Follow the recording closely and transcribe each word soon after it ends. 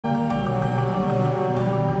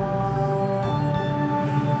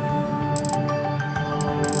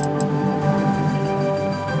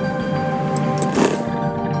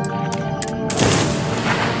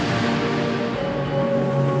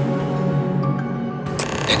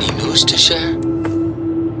boost to share?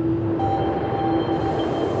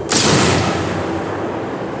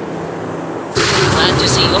 Glad to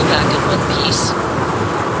see you're back in one piece.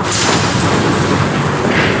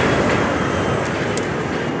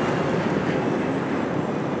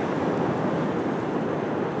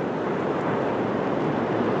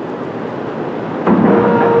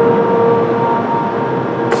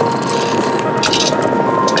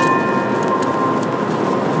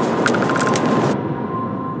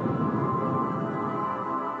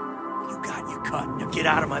 Get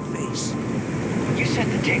out of my face. You said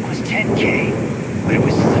the take was 10K, but it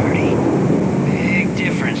was 30. Big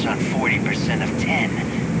difference on 40% of 10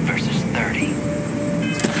 versus 30.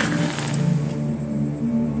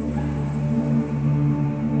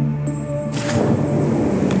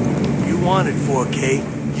 You wanted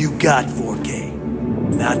 4K, you got 4K.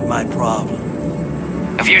 Not my problem.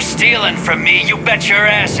 If you're stealing from me, you bet your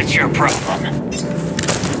ass it's your problem.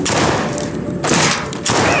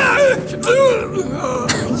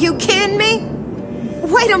 You kidding me?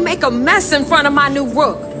 Way to make a mess in front of my new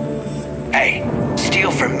rook. Hey, steal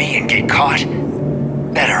from me and get caught.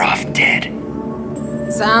 Better off dead.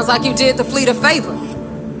 Sounds like you did the fleet a favor.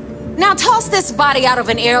 Now toss this body out of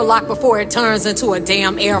an airlock before it turns into a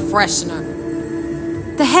damn air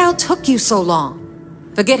freshener. The hell took you so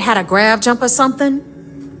long? Forget how to grav jump or something?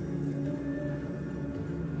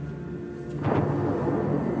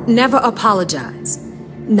 Never apologize.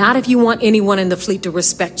 Not if you want anyone in the fleet to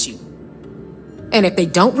respect you. And if they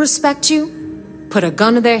don't respect you, put a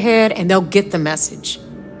gun to their head and they'll get the message.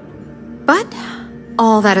 But,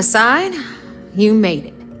 all that aside, you made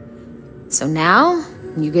it. So now,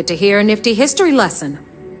 you get to hear a nifty history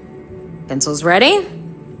lesson. Pencils ready?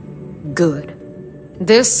 Good.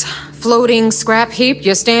 This floating scrap heap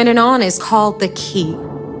you're standing on is called the Key.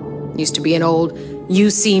 Used to be an old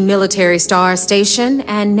UC military star station,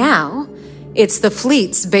 and now it's the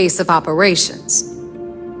fleet's base of operations.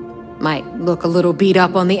 Might look a little beat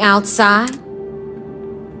up on the outside.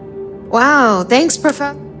 Wow, thanks,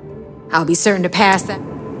 Professor. I'll be certain to pass that.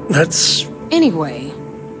 That's... Anyway,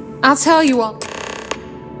 I'll tell you all.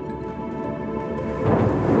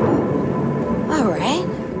 All right,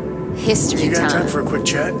 history You got time. time for a quick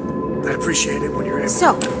chat? I'd appreciate it when you're able.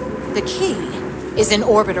 So, the Key is in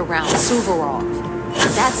orbit around Suvorov.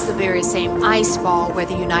 That's the very same ice ball where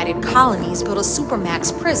the United Colonies built a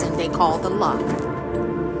supermax prison they call the Lock.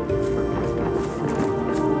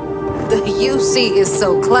 The UC is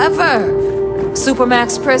so clever.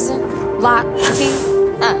 Supermax prison, Lock,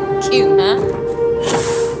 Key. Cute, huh?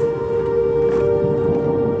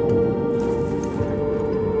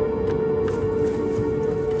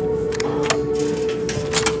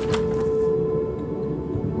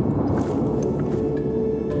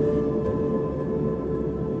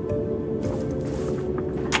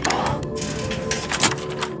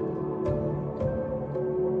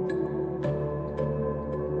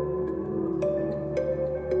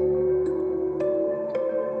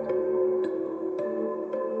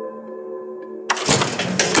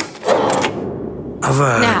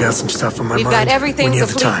 I've got some stuff on my mind. We've got everything the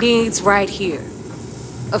fleet fleet needs right here.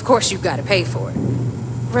 Of course, you've got to pay for it.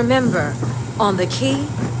 Remember, on the Key,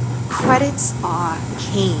 credits are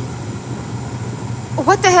king.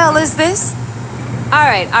 What the hell is this? All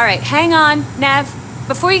right, hang on, Nav.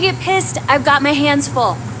 Before you get pissed, I've got my hands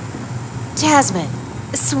full. Jasmine,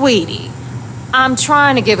 sweetie, I'm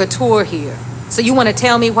trying to give a tour here. So you want to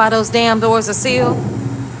tell me why those damn doors are sealed?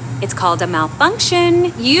 It's called a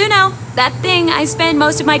malfunction. You know, that thing I spend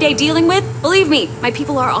most of my day dealing with. Believe me, my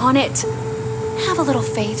people are on it. Have a little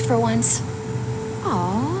faith for once.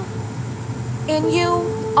 Aw. And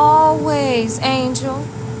you always, Angel.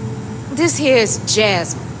 This here's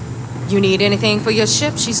Jasmine. You need anything for your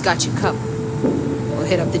ship, she's got you covered. We'll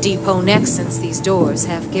hit up the depot next since these doors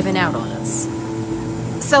have given out on us.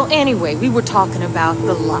 So anyway, we were talking about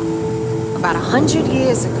the Lock. About 100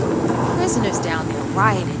 years ago, the prisoners down there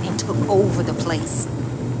rioted and took over the place.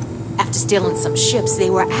 After stealing some ships, they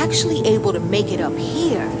were actually able to make it up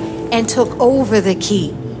here and took over the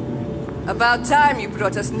Key. About time you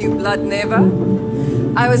brought us new blood,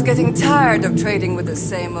 Naeva. I was getting tired of trading with the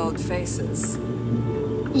same old faces.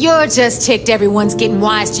 You're just ticked everyone's getting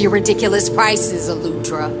wise to your ridiculous prices,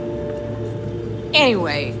 Elutra.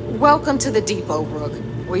 Anyway, welcome to the depot, Rook,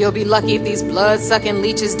 where you'll be lucky if these blood-sucking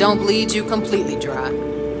leeches don't bleed you completely dry.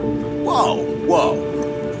 Whoa.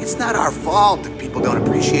 It's not our fault that people don't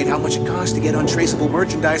appreciate how much it costs to get untraceable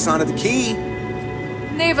merchandise onto the Key.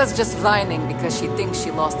 Naeva's just whining because she thinks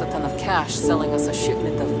she lost a ton of cash selling us a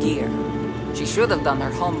shipment of gear. She should have done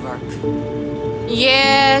her homework.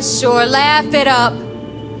 Yeah, sure, laugh it up.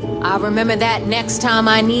 I'll remember that next time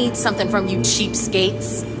I need something from you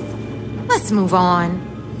cheapskates. Let's move on.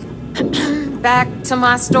 Back to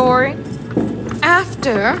my story.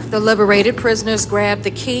 After the liberated prisoners grabbed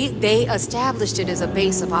the key, they established it as a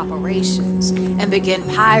base of operations and began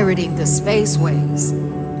pirating the spaceways.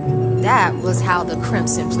 That was how the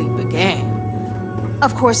Crimson Fleet began.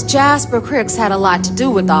 Of course, Jasper Cricks had a lot to do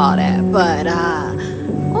with all that, but,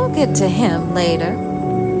 we'll get to him later.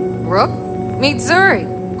 Rook, meet Zuri,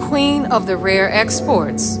 queen of the rare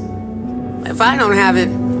exports. If I don't have it,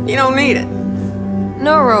 you don't need it.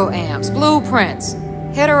 Neuroamps, blueprints.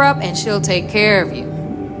 Hit her up and she'll take care of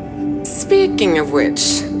you. Speaking of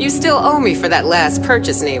which, you still owe me for that last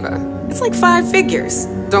purchase, Naeva. It's like 5 figures.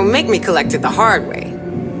 Don't make me collect it the hard way.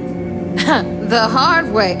 The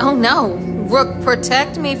hard way? Oh no. Rook,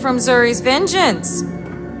 protect me from Zuri's vengeance.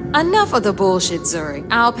 Enough of the bullshit, Zuri.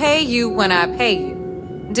 I'll pay you when I pay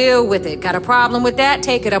you. Deal with it. Got a problem with that?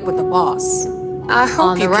 Take it up with the boss. I hope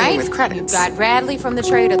On the you right, came with credits. you've got Bradley from the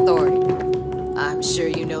Trade Authority. I'm sure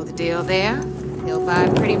you know the deal there. He'll buy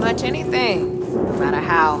pretty much anything, no matter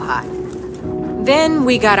how hot. Then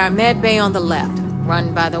we got our med bay on the left,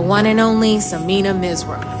 run by the one and only Samina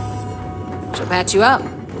Mizra. She'll patch you up,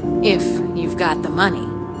 if you've got the money.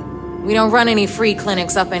 We don't run any free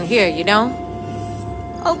clinics up in here, you know?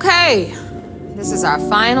 Okay, this is our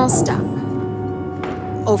final stop.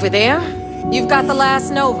 Over there, you've got the last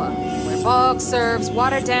Nova, where Bog serves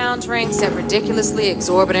watered-down drinks at ridiculously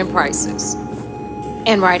exorbitant prices.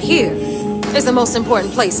 And right here is the most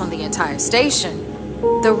important place on the entire station,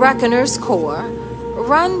 the Reckoner's Core,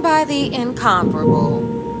 run by the incomparable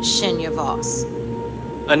Shinya Voss.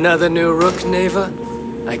 Another new Rook,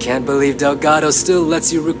 Naeva? I can't believe Delgado still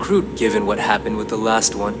lets you recruit, given what happened with the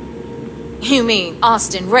last one. You mean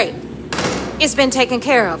Austin Rape? It's been taken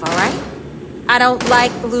care of, all right? I don't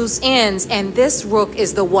like loose ends, and this Rook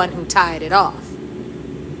is the one who tied it off.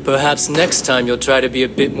 Perhaps next time you'll try to be a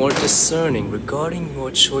bit more discerning regarding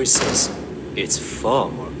your choices. It's far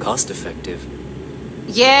more cost-effective.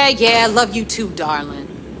 Yeah, love you too, darling.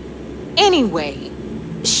 Anyway,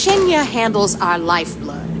 Shinya handles our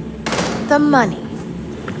lifeblood. The money.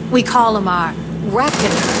 We call him our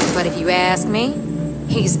Reckoner, but if you ask me,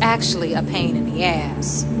 he's actually a pain in the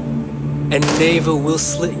ass. And Naeva will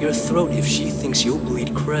slit your throat if she thinks you'll bleed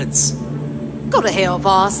creds. Go to hell,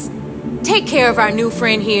 boss. Take care of our new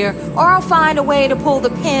friend here, or I'll find a way to pull the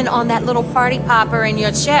pin on that little party popper in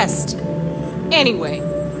your chest. Anyway,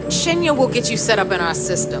 Shinya will get you set up in our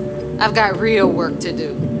system. I've got real work to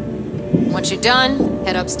do. Once you're done,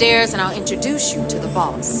 head upstairs and I'll introduce you to the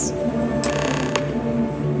boss.